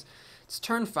 because it's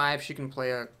turn 5, she can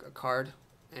play a card,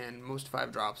 and most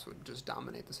 5 drops would just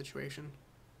dominate the situation.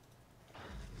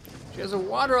 She has a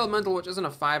Water Elemental, which isn't a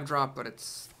 5-drop, but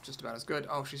it's just about as good.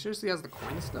 Oh, she seriously has the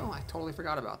coin still? I totally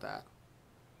forgot about that.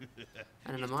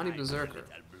 And an Amani Berserker.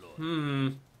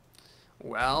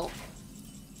 Well,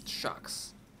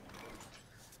 shucks.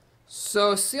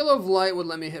 So, Seal of Light would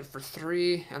let me hit for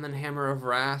 3, and then Hammer of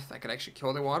Wrath. I could actually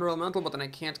kill the Water Elemental, but then I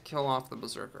can't kill off the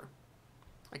Berserker.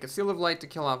 I could Seal of Light to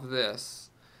kill off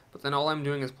this, but then all I'm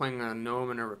doing is playing a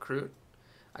Gnome and a Recruit.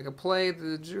 I could play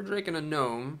the Drake and a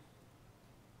Gnome,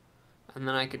 and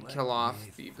then I could kill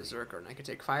off the Berserker, and I could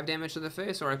take 5 damage to the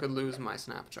face, or I could lose my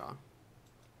Snapjaw.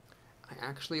 I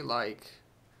actually like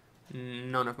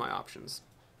none of my options.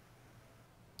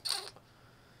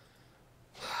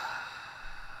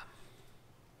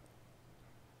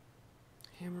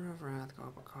 Hammer of Wrath, go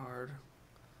up a card.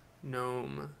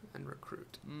 Gnome and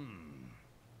Recruit.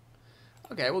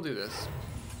 Okay, we'll do this.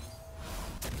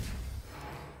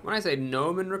 When I say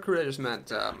Gnome and Recruit, I just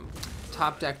meant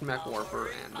top deck Mech Warper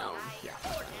and Gnome. Yeah,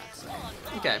 that's what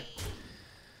I meant. Okay.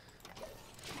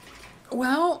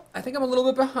 Well, I think I'm a little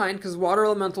bit behind because Water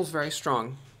Elemental's very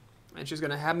strong. And she's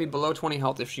going to have me below 20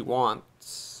 health if she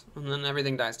wants. And then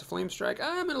everything dies to Flame Strike.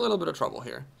 I'm in a little bit of trouble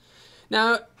here.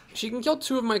 Now, she can kill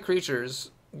 2 of my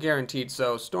creatures, guaranteed,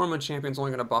 so Storm and Champion's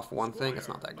only going to buff 1 thing. It's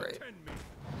not that great.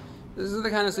 This is the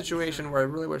kind of situation where I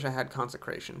really wish I had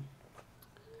Consecration.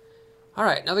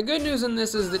 Alright, now the good news in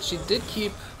this is that she did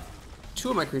keep 2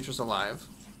 of my creatures alive.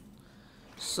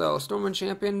 So, Storm and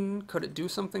Champion, could it do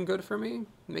something good for me?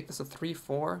 Make this a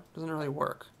 3-4? Doesn't really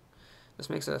work. This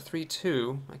makes it a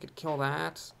 3-2. I could kill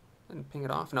that and ping it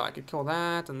off. No, I could kill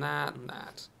that and that and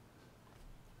that.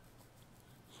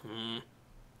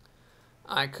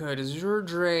 I could Azure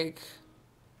Drake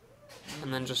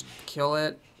and then just kill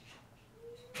it.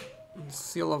 And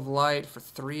Seal of Light for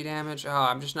 3 damage. Oh,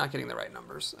 I'm just not getting the right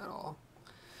numbers at all.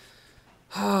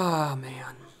 Ah,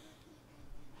 man.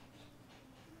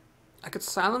 I could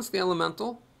silence the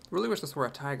Elemental. Really wish this were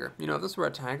a Tiger. You know, if this were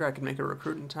a Tiger, I could make a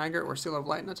Recruit and Tiger, or Seal of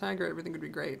Light and a Tiger. Everything would be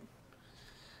great.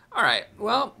 Alright,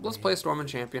 well, let's play Storm and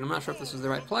Champion. I'm not sure if this is the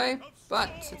right play, but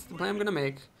it's the play I'm going to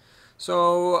make.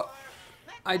 So,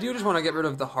 I do just want to get rid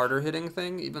of the harder hitting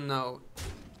thing, even though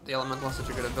the Elemental has such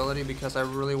a good ability, because I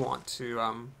really want to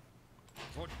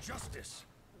For justice.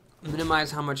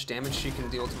 minimize how much damage she can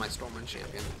deal to my Storm and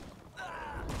Champion.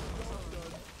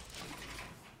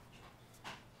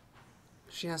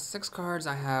 She has 6 cards,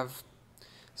 I have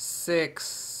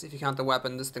 6. If you count the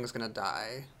weapon, this thing's gonna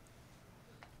die.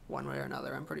 One way or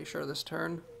another, I'm pretty sure this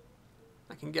turn.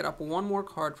 I can get up 1 more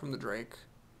card from the Drake.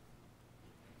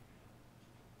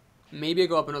 Maybe I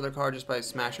go up another card just by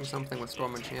smashing something with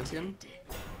Storm and Champion.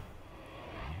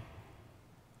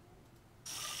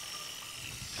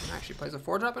 She plays a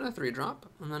 4-drop and a 3-drop,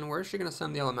 and then where is she gonna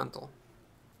send the Elemental?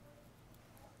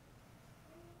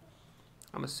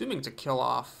 I'm assuming to kill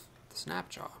off the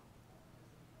Snapjaw.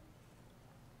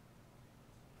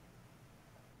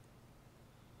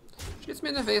 She gets me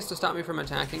in the face to stop me from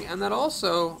attacking, and that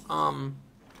also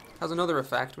has another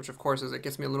effect, which of course is it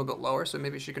gets me a little bit lower, so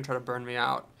maybe she can try to burn me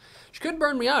out. She could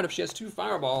burn me out if she has 2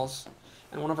 fireballs,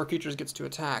 and one of her creatures gets to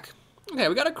attack. Okay,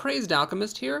 we got a Crazed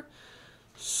Alchemist here.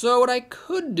 So what I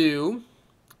could do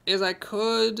is I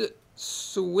could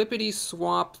swippity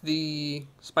swap the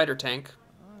Spider Tank,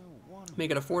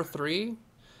 make it a 4-3.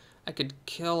 I could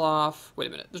kill off... Wait a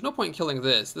minute. There's no point in killing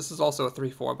this. This is also a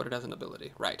 3-4, but it has an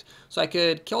ability. Right. So I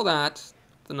could kill that,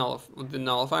 the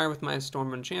Nullifier with my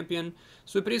Storm and Champion,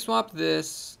 swippity swap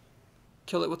this,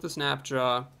 kill it with the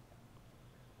Snapjaw,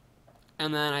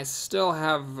 and then I still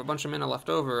have a bunch of mana left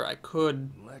over. I could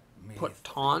put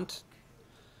Taunt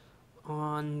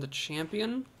on the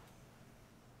Champion,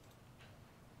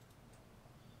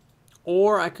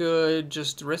 or I could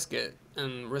just risk it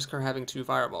and risk her having 2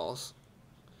 fireballs.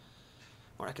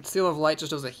 Or I could Seal of Light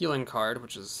just as a healing card,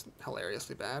 which is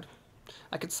hilariously bad.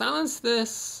 I could silence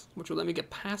this, which would let me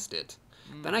get past it.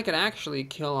 then I could actually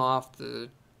kill off the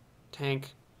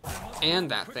tank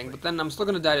and that thing, but then I'm still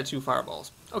going to die to 2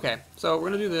 fireballs. Okay, so we're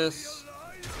going to do this,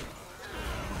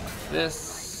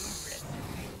 this,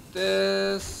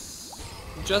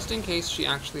 just in case she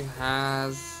actually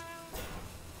has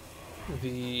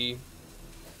the,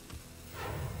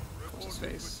 what's his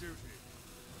face,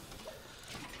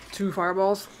 2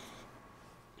 fireballs.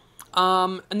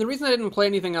 And the reason I didn't play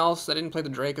anything else, I didn't play the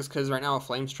Drake, is because right now a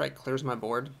Flame Strike clears my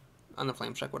board. And the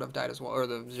Flame Strike would have died as well, or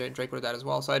the Drake would have died as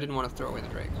well, so I didn't want to throw away the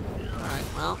Drake. Alright,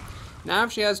 well, now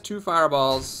if she has 2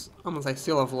 fireballs, almost like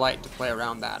Seal of Light to play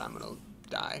around that, I'm gonna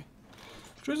die.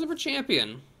 Cruiser for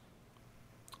Champion.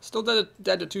 Still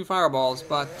dead to 2 fireballs,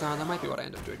 but that might be what I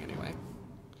end up doing anyway.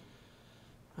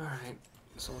 Alright,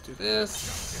 so we'll do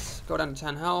this, go down to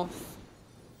 10 health,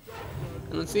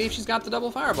 and let's see if she's got the double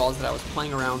fireballs that I was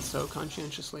playing around so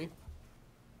conscientiously.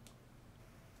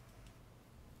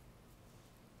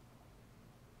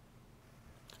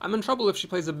 I'm in trouble if she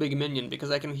plays a big minion, because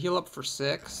I can heal up for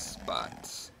 6,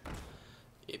 but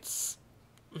it's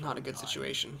not a good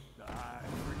situation.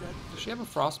 Does she have a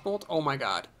Frostbolt? Oh my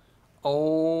god.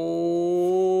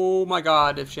 Oh my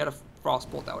god, if she had a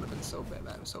Frostbolt, that would have been so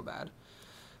bad. So bad.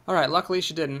 Alright, luckily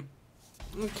she didn't.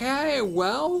 Okay,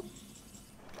 well,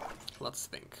 let's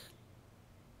think.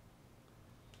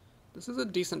 This is a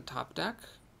decent top deck.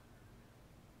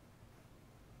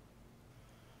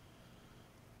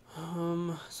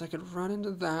 So I could run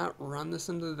into that, run this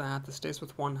into that. This stays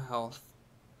with 1 health.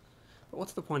 But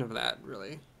what's the point of that,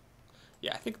 really?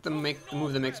 Yeah, I think the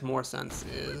move that makes more sense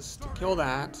is to kill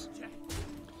that,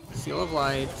 Seal of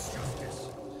Light,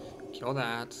 kill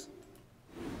that,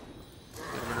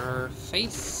 get him in her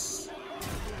face.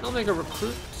 I'll make a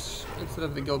Recruit instead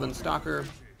of the Gilbin Stalker,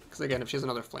 because again, if she has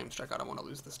another Flame Strike, I don't want to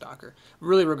lose the Stalker.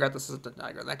 Really regret this is the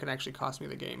Dagger. That could actually cost me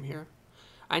the game here.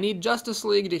 I need Justice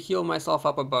League to heal myself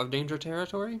up above danger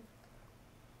territory.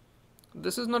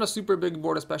 This is not a super big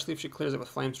board, especially if she clears it with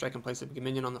Flame Strike and places a big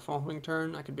minion on the following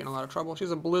turn. I could be in a lot of trouble. She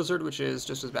has a Blizzard, which is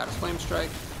just as bad as Flame Strike,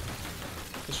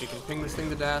 because she can ping this thing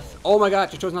to death. Oh my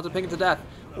god, she chose not to ping it to death.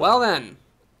 Well then,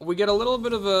 we get a little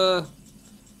bit of a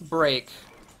break,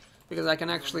 because I can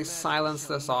actually silence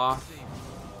this off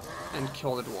and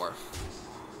kill the dwarf.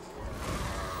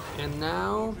 And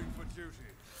now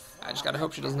I just gotta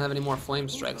hope she doesn't have any more Flame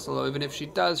Strikes, although even if she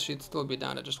does, she'd still be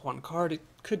down to just 1 card. It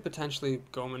could potentially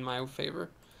go in my favor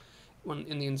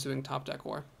in the ensuing top deck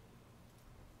war.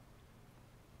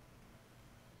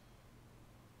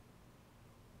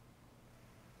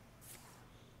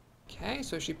 Okay,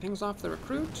 so she pings off the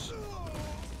Recruit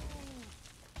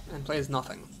and plays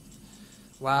nothing.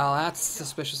 Wow, that's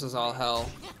suspicious as all hell.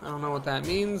 I don't know what that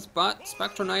means, but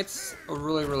Spectral Knight's a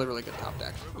really, really, really good top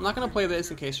deck. I'm not going to play this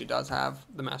in case she does have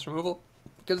the Mass Removal,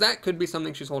 because that could be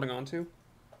something she's holding on to.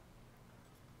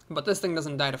 But this thing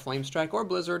doesn't die to Flame Strike or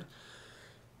Blizzard,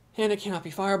 and it cannot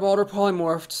be Fireballed or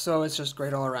Polymorphed, so it's just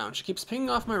great all around. She keeps pinging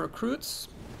off my Recruits,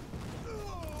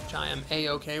 which I am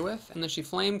A-okay with, and then she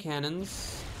Flame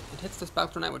Cannons. It hits the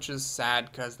Spectral Knight, which is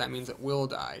sad, because that means it will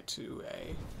die to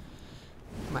a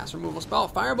Mass Removal spell.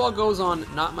 Fireball goes on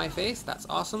Not My Face. That's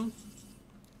awesome.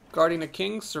 Guardian of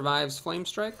Kings survives Flame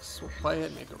Strikes. We'll play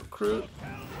it, make a Recruit.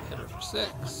 Hit her for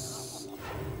 6.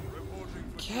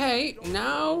 Okay,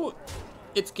 now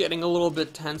it's getting a little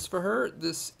bit tense for her.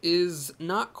 This is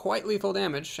not quite lethal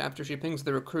damage after she pings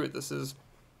the Recruit. This is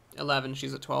 11.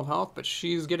 She's at 12 health, but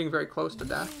she's getting very close to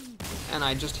death. And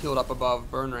I just healed up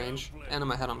above burn range, and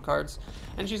I'm ahead on cards.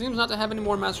 And she seems not to have any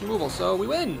more Mass Removal, so we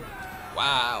win!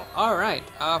 Wow. Alright.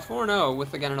 4-0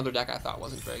 with, again, another deck I thought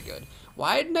wasn't very good.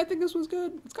 Why didn't I think this was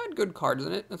good? It's got good cards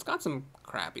in it. It's got some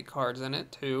crappy cards in it,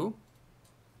 too.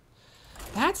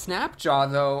 That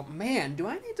Snapjaw, though, man, do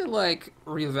I need to, like,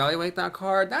 reevaluate that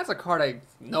card? That's a card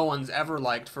no one's ever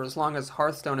liked for as long as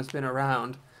Hearthstone has been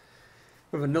around.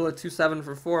 A vanilla 2/7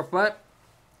 for 4, but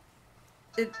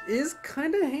it is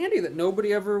kind of handy that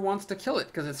nobody ever wants to kill it,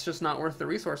 because it's just not worth the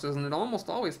resources, and it almost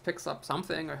always picks up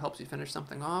something or helps you finish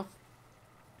something off.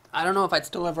 I don't know if I'd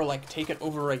still ever, like, take it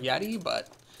over a Yeti, but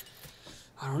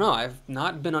I don't know. I've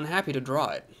not been unhappy to draw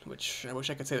it, which I wish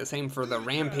I could say the same for the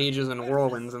Rampages and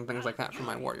Whirlwinds and things like that from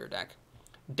my Warrior deck.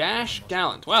 Dash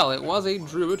Gallant. Well, it was a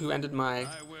Druid who ended my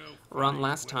run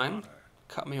last time.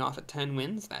 Cut me off at 10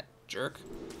 wins, that jerk.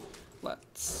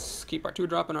 Let's keep our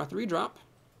 2-drop and our 3-drop.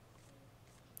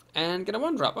 And get a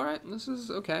 1-drop. Alright, this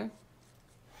is okay.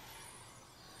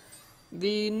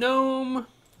 The Gnome...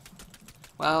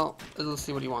 Well, let's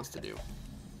see what he wants to do.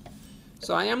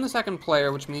 So I am the second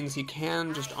player, which means he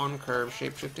can just on curve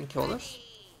shapeshift and kill this.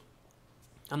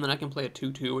 And then I can play a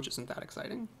 2/2, which isn't that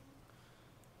exciting.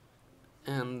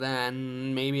 And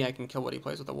then maybe I can kill what he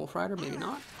plays with the Wolf Rider, maybe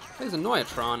not. Plays a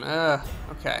Noyatron.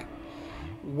 Okay.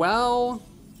 Well,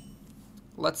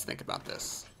 let's think about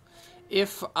this.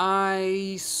 If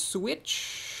I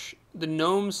switch the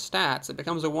Gnome's stats, it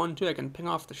becomes a 1-2. I can ping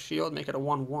off the shield, make it a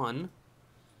 1-1.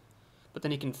 But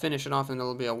then he can finish it off and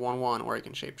it'll be a 1-1, or he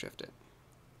can shapeshift it.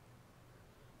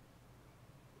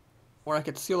 Or I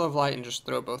could Seal of Light and just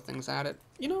throw both things at it.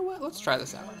 You know what? Let's try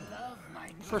this out.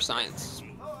 For science.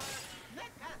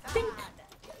 Bink.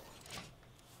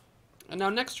 And now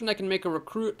next turn I can make a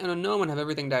Recruit and a Gnome and have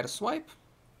everything die to swipe.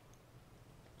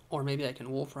 Or maybe I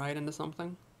can Wolf Ride into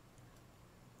something.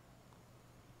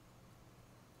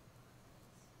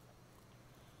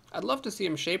 I'd love to see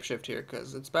him shapeshift here,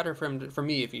 because it's better for him for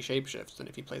me if he shapeshifts than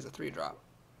if he plays a 3-drop.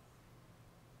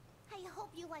 I hope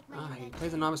you like my He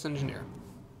plays a Novice Engineer.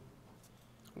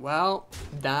 Well,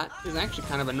 that is actually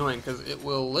kind of annoying, because it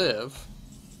will live.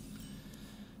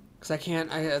 Because I can't,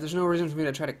 there's no reason for me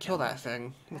to try to kill that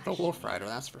thing with the Wolf Rider,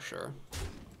 that's for sure.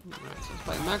 Alright, so let's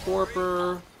play Mech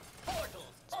Warper.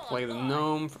 Let's play the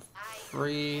Gnome for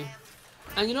free.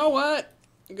 And you know what?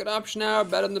 Good option now,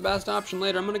 better than the best option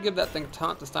later. I'm going to give that thing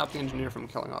Taunt to stop the Engineer from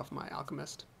killing off my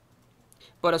Alchemist.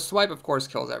 But a swipe, of course,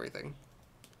 kills everything.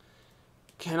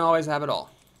 Can't always have it all.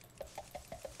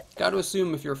 Got to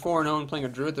assume if you're 4-0 and playing a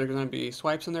Druid, there are going to be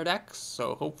swipes in their decks,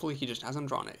 so hopefully he just hasn't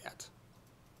drawn it yet.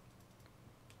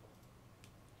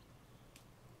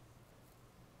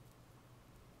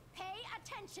 Pay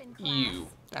attention, class. Ew,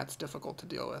 that's difficult to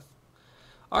deal with.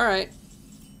 Alright.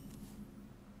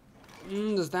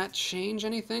 Does that change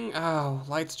anything? Oh,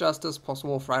 Light's Justice plus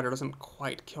Wolf Rider doesn't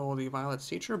quite kill the Violet's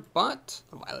Teacher, but...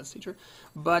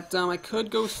 I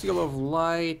could go Seal of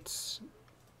Light.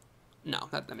 No,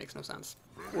 that makes no sense.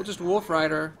 We'll just Wolf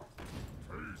Rider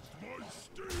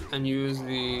and use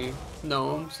the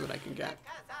Gnome so that I can get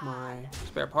my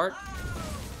spare part.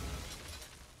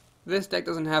 This deck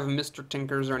doesn't have Mr.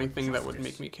 Tinkers or anything that would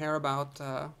make me care about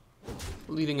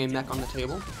leaving a mech on the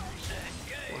table.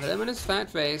 We'll hit him in his fat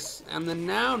face, and then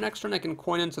now next turn I can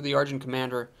coin into the Argent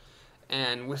Commander,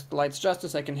 and with Light's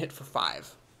Justice I can hit for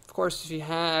 5. Of course, if he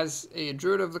has a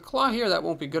Druid of the Claw here, that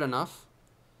won't be good enough.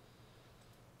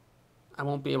 I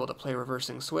won't be able to play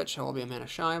Reversing Switch, I will be a mana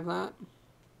shy of that.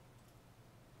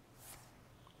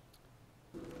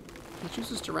 He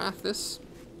chooses to Wrath this.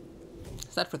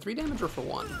 Is that for 3 damage or for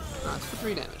 1? No, it's for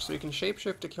 3 damage, so you can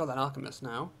shapeshift to kill that Alchemist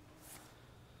now.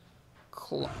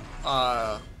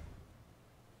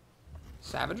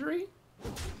 Savagery?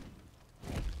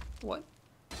 What?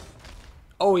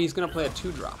 Oh, he's gonna play a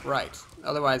 2-drop, right.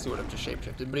 Otherwise he would have just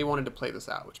shapeshifted, but he wanted to play this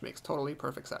out, which makes totally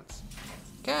perfect sense.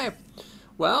 Okay,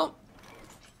 well,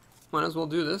 might as well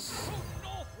do this.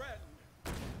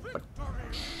 But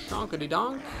shonkity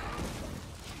donk.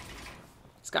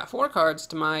 He's got 4 cards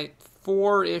to my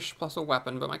 4-ish plus a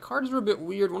weapon, but my cards are a bit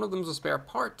weird. One of them is a spare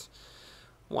part.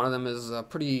 One of them is a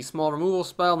pretty small removal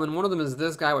spell, and then one of them is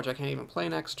this guy, which I can't even play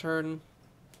next turn.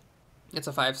 It's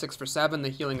a 5/6 for 7. The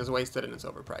healing is wasted and it's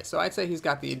overpriced. So I'd say he's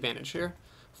got the advantage here.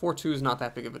 4/2 is not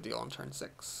that big of a deal on turn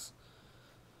 6.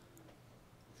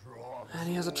 And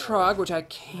he has a Trog, which I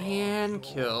can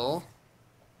kill.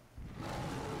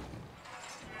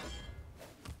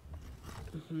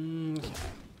 Okay.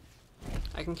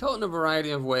 I can kill it in a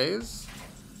variety of ways.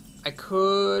 I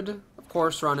could, of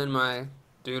course, run in my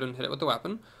dude and hit it with the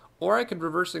weapon. Or I could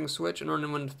Reversing Switch and run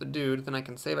in with the dude, then I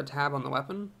can save a tab on the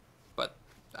weapon. But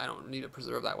I don't need to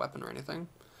preserve that weapon or anything.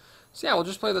 So yeah, we'll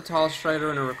just play the Tallest Strider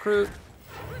and a Recruit.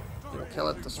 We'll kill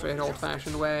it the straight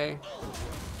old-fashioned way.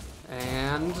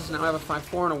 And now I have a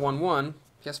 5/4 and a 1/1.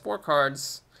 He has 4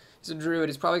 cards. He's a Druid.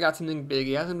 He's probably got something big.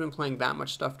 He hasn't been playing that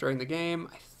much stuff during the game.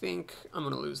 I think I'm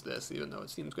going to lose this, even though it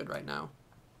seems good right now.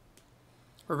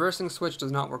 Reversing Switch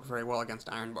does not work very well against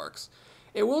Ironbarks.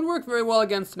 It would work very well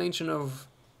against an Ancient of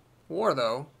War,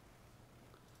 though.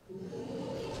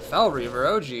 Fel Reaver,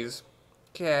 oh geez.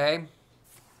 Okay.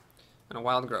 And a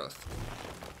Wild Growth.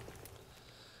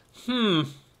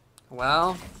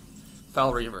 Well,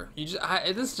 Fel Reaver. This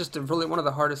is just really one of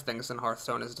the hardest things in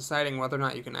Hearthstone, is deciding whether or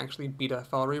not you can actually beat a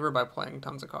Fel Reaver by playing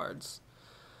tons of cards.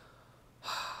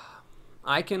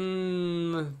 I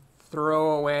can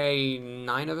throw away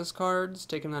 9 of his cards,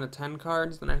 take him down to 10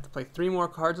 cards, then I have to play 3 more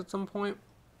cards at some point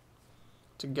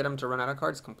to get him to run out of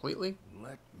cards completely.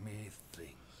 Let me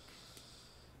think.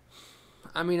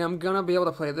 I mean, I'm going to be able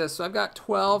to play this. So I've got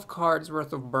 12 cards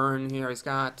worth of burn here. He's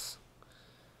got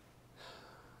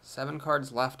 7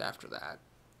 cards left after that.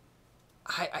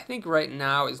 I think right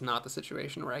now is not the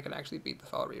situation where I could actually beat the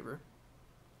Fel Reaver.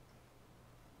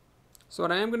 So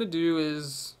what I am going to do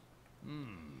is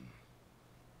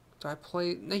Do I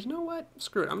play... No, you know what?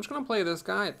 Screw it. I'm just going to play this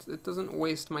guy. It doesn't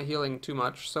waste my healing too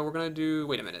much. So we're going to do...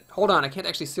 Wait a minute. Hold on. I can't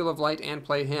actually Seal of Light and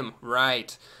play him.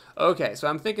 Right. Okay, so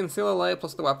I'm thinking Seal of Light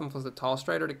plus the weapon plus the Tall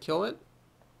Strider to kill it.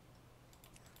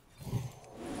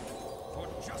 For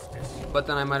justice. But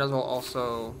then I might as well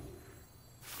also...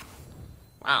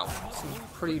 Wow. Some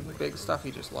pretty big stuff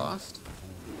he just lost.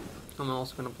 I'm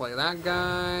also going to play that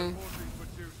guy.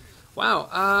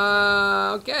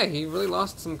 Wow. Okay, he really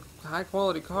lost some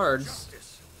high-quality cards.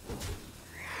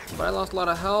 But I lost a lot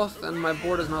of health, and my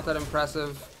board is not that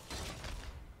impressive.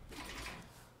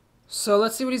 So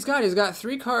let's see what he's got. He's got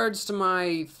 3 cards to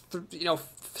my,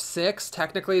 6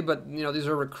 technically, but these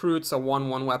are recruits, a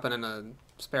 1/1 weapon, and a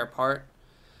spare part.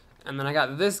 And then I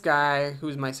got this guy,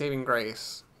 who's my saving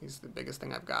grace. He's the biggest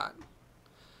thing I've got.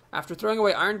 After throwing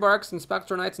away Ironbarks and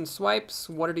Spectral Knights and Swipes,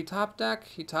 what did he top deck?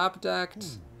 He top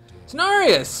decked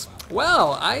Cenarius!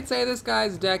 Well, I'd say this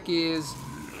guy's deck is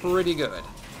pretty good.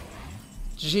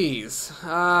 Jeez.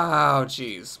 Oh,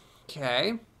 jeez.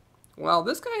 Okay. Well,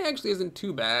 this guy actually isn't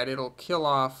too bad. It'll kill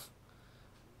off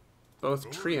both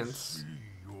Treants.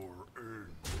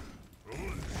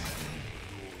 And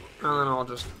then I'll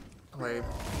just play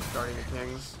Guardian of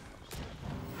Kings.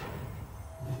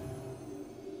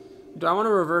 Do I want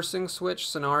to reversing switch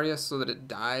Cenarius so that it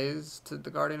dies to the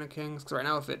Guardian of Kings? Because right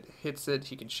now if it hits it,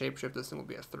 he can shapeshift. This thing will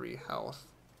be at 3 health.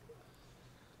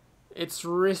 It's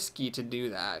risky to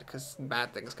do that because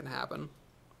bad things can happen.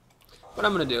 But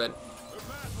I'm going to do it.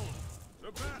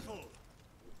 The battle.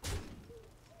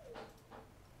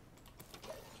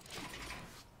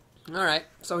 Alright,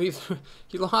 so he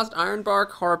lost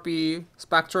Ironbark, Harpy,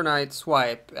 Spectral Knight,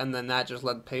 Swipe, and then that just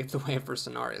paved the way for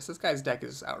Cenarius. This guy's deck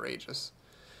is outrageous.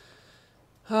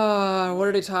 What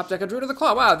did he top deck? A Druid of the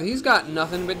Claw. Wow, he's got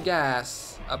nothing but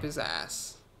gas up his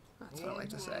ass. That's what I like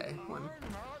to say when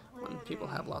people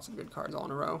have lots of good cards all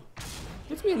in a row.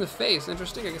 Hits me in the face.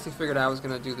 Interesting. I guess he figured I was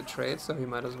going to do the trade, so he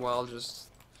might as well just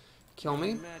kill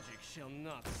me. Magic shall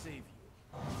not save you.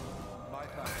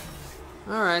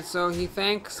 Alright, so he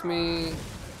thanks me.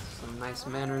 Some nice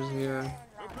manners here.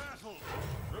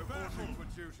 The battle for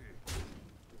duty.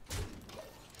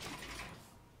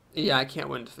 Yeah, I can't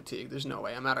win to Fatigue. There's no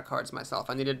way. I'm out of cards myself.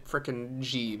 I needed frickin'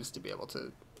 Jeeves to be able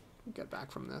to get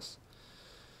back from this.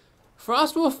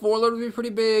 Frostwolf Warlord would be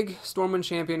pretty big. Stormwind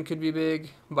Champion could be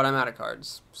big, but I'm out of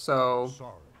cards. So,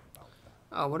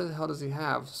 what the hell does he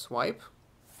have? Swipe?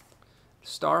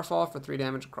 Starfall for 3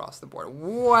 damage across the board.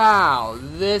 Wow,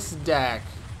 this deck.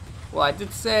 Well, I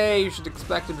did say you should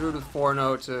expect a Druid with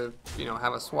 4-0 to,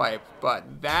 have a swipe,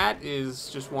 but that is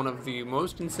just one of the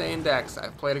most insane decks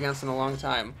I've played against in a long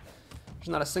time. There's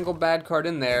not a single bad card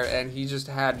in there, and he just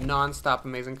had non-stop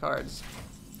amazing cards.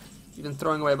 Even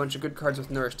throwing away a bunch of good cards with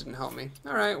Nourish didn't help me.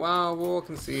 Alright, well, we'll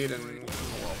concede and we'll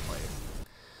play.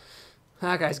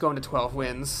 That guy's going to 12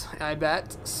 wins, I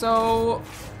bet. So,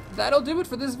 that'll do it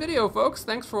for this video, folks.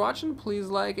 Thanks for watching. Please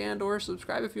like and or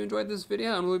subscribe if you enjoyed this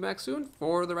video, and we'll be back soon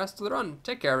for the rest of the run.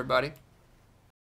 Take care, everybody.